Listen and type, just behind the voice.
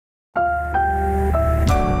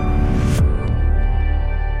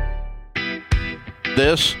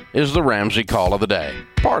This is the Ramsey Call of the Day,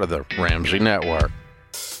 part of the Ramsey Network.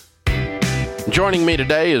 Joining me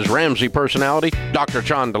today is Ramsey personality, Dr.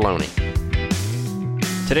 John Deloney.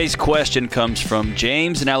 Today's question comes from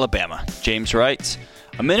James in Alabama. James writes,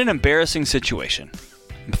 I'm in an embarrassing situation.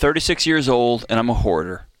 I'm 36 years old and I'm a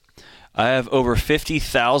hoarder. I have over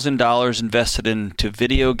 $50,000 invested into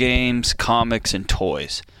video games, comics, and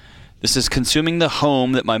toys. This is consuming the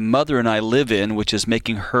home that my mother and I live in, which is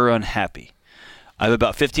making her unhappy. I have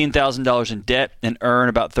about $15,000 in debt and earn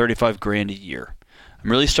about $35,000 a year.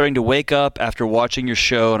 I'm really starting to wake up after watching your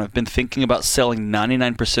show, and I've been thinking about selling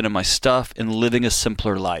 99% of my stuff and living a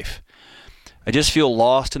simpler life. I just feel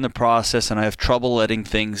lost in the process, and I have trouble letting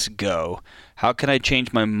things go. How can I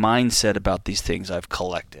change my mindset about these things I've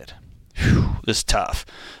collected? Whew, this is tough.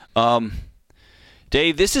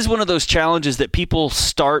 Dave, this is one of those challenges that people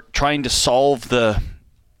start trying to solve the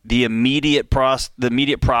immediate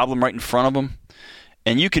problem right in front of them.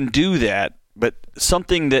 And you can do that, but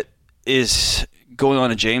something that is going on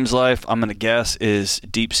in James' life, I'm going to guess, is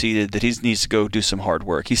deep-seated, that he needs to go do some hard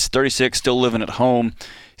work. He's 36, still living at home.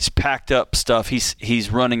 He's packed up stuff. He's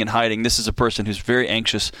running and hiding. This is a person who's very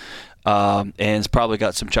anxious and has probably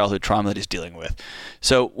got some childhood trauma that he's dealing with.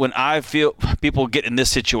 So when I feel people get in this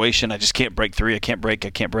situation, I just can't break through. I can't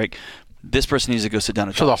break. This person needs to go sit down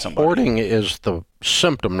and talk to somebody. So the hoarding is the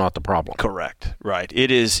symptom, not the problem. Correct. Right. It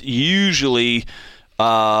is usually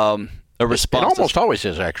a response. It almost always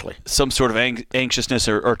is, actually. Some sort of anxiousness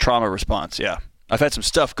or trauma response, yeah. I've had some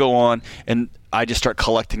stuff go on, and I just start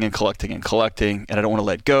collecting, and I don't want to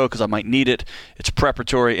let go because I might need it. It's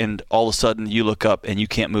preparatory, and all of a sudden you look up and you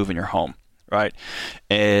can't move in your home, right?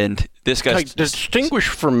 And this guy... distinguish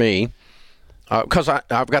for me, because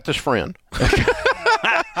I've got this friend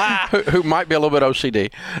who might be a little bit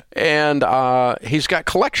OCD, and he's got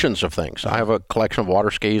collections of things. I have a collection of water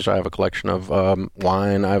skis. I have a collection of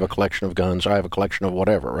wine. I have a collection of guns. I have a collection of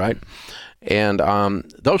whatever, right? And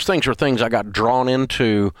those things are things I got drawn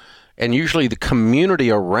into, and usually the community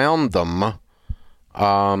around them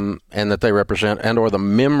and that they represent, and or the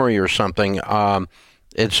memory or something.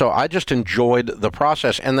 And so I just enjoyed the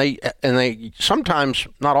process, and they sometimes,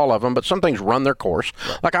 not all of them, but some things run their course.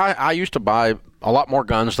 Right. Like I used to buy a lot more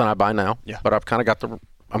guns than I buy now, but I'm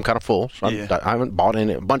kind of full, so I haven't bought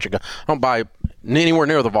a bunch of guns. I don't buy anywhere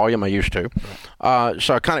near the volume I used to.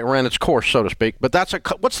 So I kind of ran its course, so to speak. But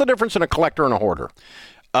what's the difference in a collector and a hoarder?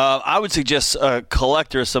 I would suggest a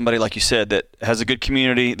collector is somebody, like you said, that has a good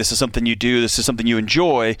community. This is something you do. This is something you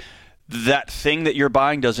enjoy. That thing that you're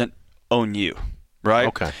buying doesn't own you, right?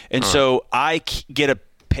 Okay. And so I get a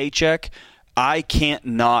paycheck. I can't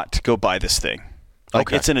not go buy this thing.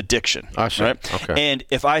 Like, it's an addiction, I see. Right? Okay. And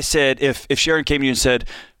if I said, if Sharon came to you and said,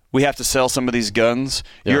 we have to sell some of these guns,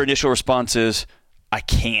 your initial response is, I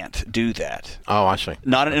can't do that. Oh, I see.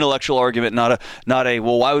 Not an intellectual argument, not a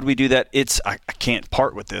well, why would we do that? It's, I can't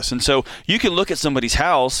part with this. And so you can look at somebody's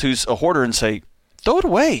house who's a hoarder and say, throw it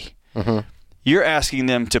away. Mm-hmm. You're asking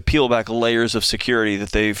them to peel back layers of security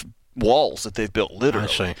walls that they've built, literally.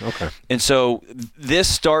 I see. Okay. And so this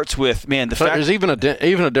starts with, there's even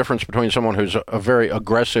a difference between someone who's a very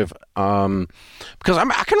aggressive, because I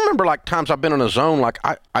can remember like times I've been in a zone, like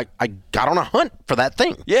I got on a hunt for that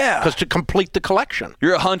thing. Yeah. Because to complete the collection.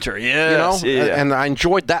 You're a hunter. Yes. You know, and I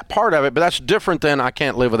enjoyed that part of it, but that's different than I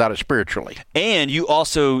can't live without it spiritually. And you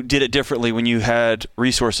also did it differently when you had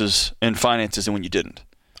resources and finances and when you didn't.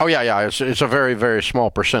 Oh, yeah. It's a very, very small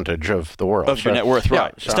percentage of the world. Of your net worth,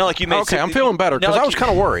 right. Yeah, it's not like you made... Okay, I'm feeling better because I was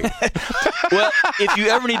kind of worried. Well, if you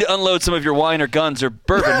ever need to unload some of your wine or guns or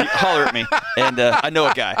bourbon, holler at me, and I know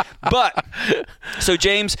a guy. But, so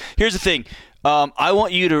James, here's the thing. I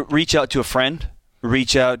want you to reach out to a friend,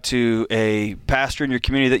 reach out to a pastor in your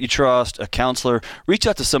community that you trust, a counselor. Reach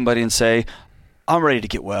out to somebody and say, I'm ready to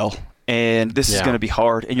get well. And this is going to be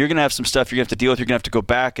hard. And you're going to have some stuff you're going to have to deal with. You're going to have to go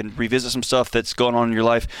back and revisit some stuff that's going on in your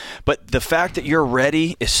life. But the fact that you're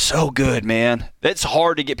ready is so good, man. It's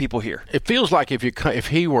hard to get people here. It feels like if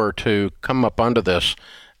he were to come up under this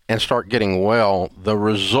and start getting well, the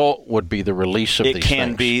result would be the release of these things. It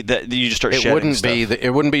can be that you just start shedding stuff. It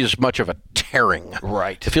wouldn't be as much of a tearing.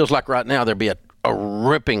 Right. It feels like right now there'd be a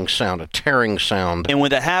ripping sound, a tearing sound. And when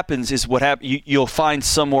that happens is what happens. You'll find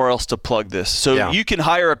somewhere else to plug this. So you can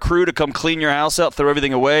hire a crew to come clean your house out, throw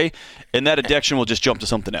everything away, and that addiction will just jump to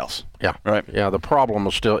something else. Yeah. Right. Yeah, the problem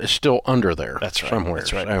is still under there. That's right. Somewhere.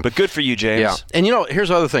 That's right. So, but good for you, James. Yeah. And here's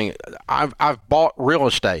the other thing. I've bought real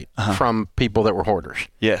estate from people that were hoarders.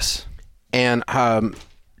 Yes. And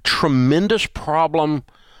tremendous problem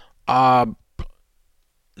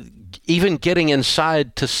even getting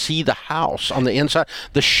inside to see the house on the inside.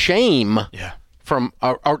 The shame from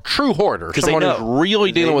a true hoarder, someone who's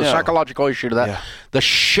really dealing with a psychological issue to that, the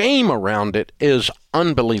shame around it is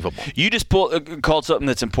unbelievable. You just called something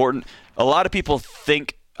that's important. A lot of people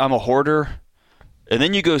think I'm a hoarder. And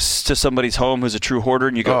then you go to somebody's home who's a true hoarder,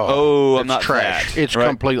 and you go, I'm not trash. That. It's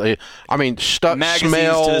completely, stuff magazines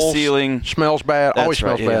to the ceiling. Smells bad. That's always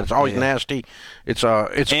smells bad. Yeah. It's always nasty. It's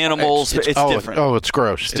animals. It's different. It's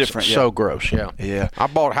gross. It's different. So gross. Yeah. Yeah. I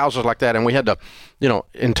bought houses like that, and we had to,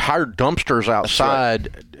 entire dumpsters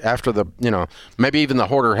outside after the, maybe even the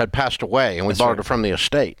hoarder had passed away, and we bought it from the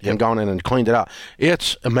estate and gone in and cleaned it out.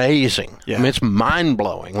 It's amazing. Yeah. It's mind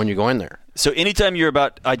blowing when you go in there. So anytime you're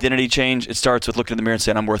about identity change, it starts with looking in the mirror and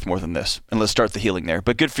saying, I'm worth more than this. And let's start the healing there.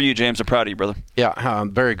 But good for you, James. I'm proud of you, brother. Yeah,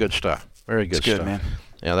 very good stuff. Very good stuff. Good, man.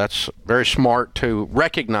 Yeah, that's very smart to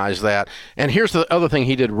recognize that. And here's the other thing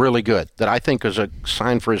he did really good that I think is a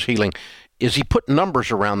sign for his healing is he put numbers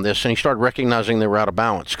around this, and he started recognizing they were out of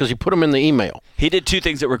balance because he put them in the email. He did two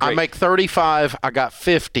things that were great. I make 35, I got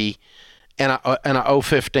 50, and I owe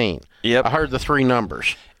 15. Yep. I heard the three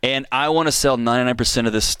numbers. And I want to sell 99%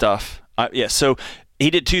 of this stuff. So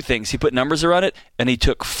he did two things. He put numbers around it, and he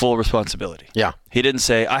took full responsibility. Yeah. He didn't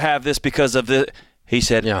say, I have this because of this. He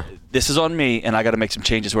said, this is on me, and I got to make some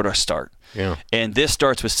changes. Where do I start? Yeah. And this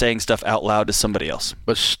starts with saying stuff out loud to somebody else.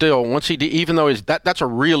 But still, once he did, even though that's a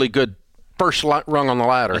really good first rung on the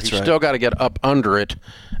ladder, he's still got to get up under it.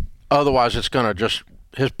 Otherwise, it's going to just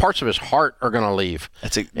his parts of his heart are going to leave.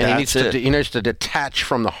 He needs to detach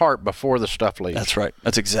from the heart before the stuff leaves. That's right.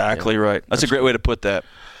 That's exactly right. That's a great way to put that.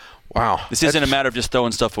 Wow. This isn't a matter of just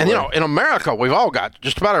throwing stuff away. And in America, we've all got,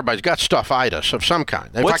 just about everybody's got stuffitis of some kind.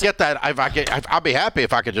 If I get that, I'll be happy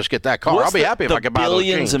if I could just get that car. I'll be happy if I could buy those jeans.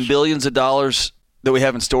 Billions and billions of dollars that we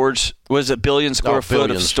have in storage. Was it billion square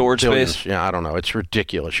foot of storage space? Yeah, I don't know. It's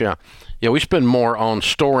ridiculous. Yeah, we spend more on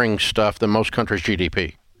storing stuff than most countries'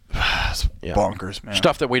 GDP. Bonkers, man.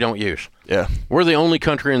 Stuff that we don't use. Yeah. We're the only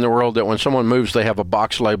country in the world that when someone moves, they have a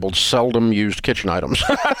box labeled seldom used kitchen items.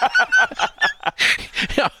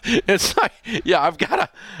 It's like, I've got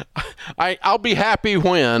to, I'll be happy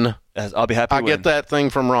when I get that thing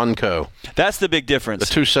from Ronco. That's the big difference.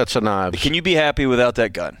 The two sets of knives. Can you be happy without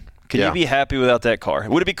that gun? Can you be happy without that car?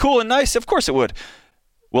 Would it be cool and nice? Of course it would.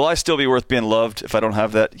 Will I still be worth being loved if I don't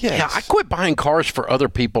have that? Yes. Yeah, I quit buying cars for other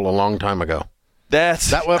people a long time ago.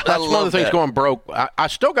 That's one of the things going broke. I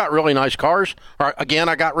still got really nice cars. Again,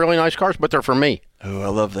 I got really nice cars, but they're for me. Oh, I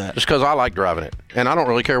love that. Just because I like driving it. And I don't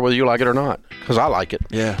really care whether you like it or not, because I like it.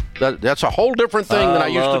 Yeah. That's a whole different thing than I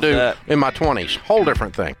used to do in my 20s. Whole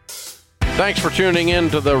different thing. Thanks for tuning in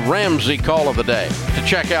to the Ramsey Call of the Day. To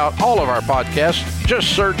check out all of our podcasts,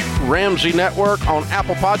 just search Ramsey Network on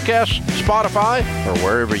Apple Podcasts, Spotify, or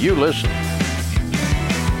wherever you listen.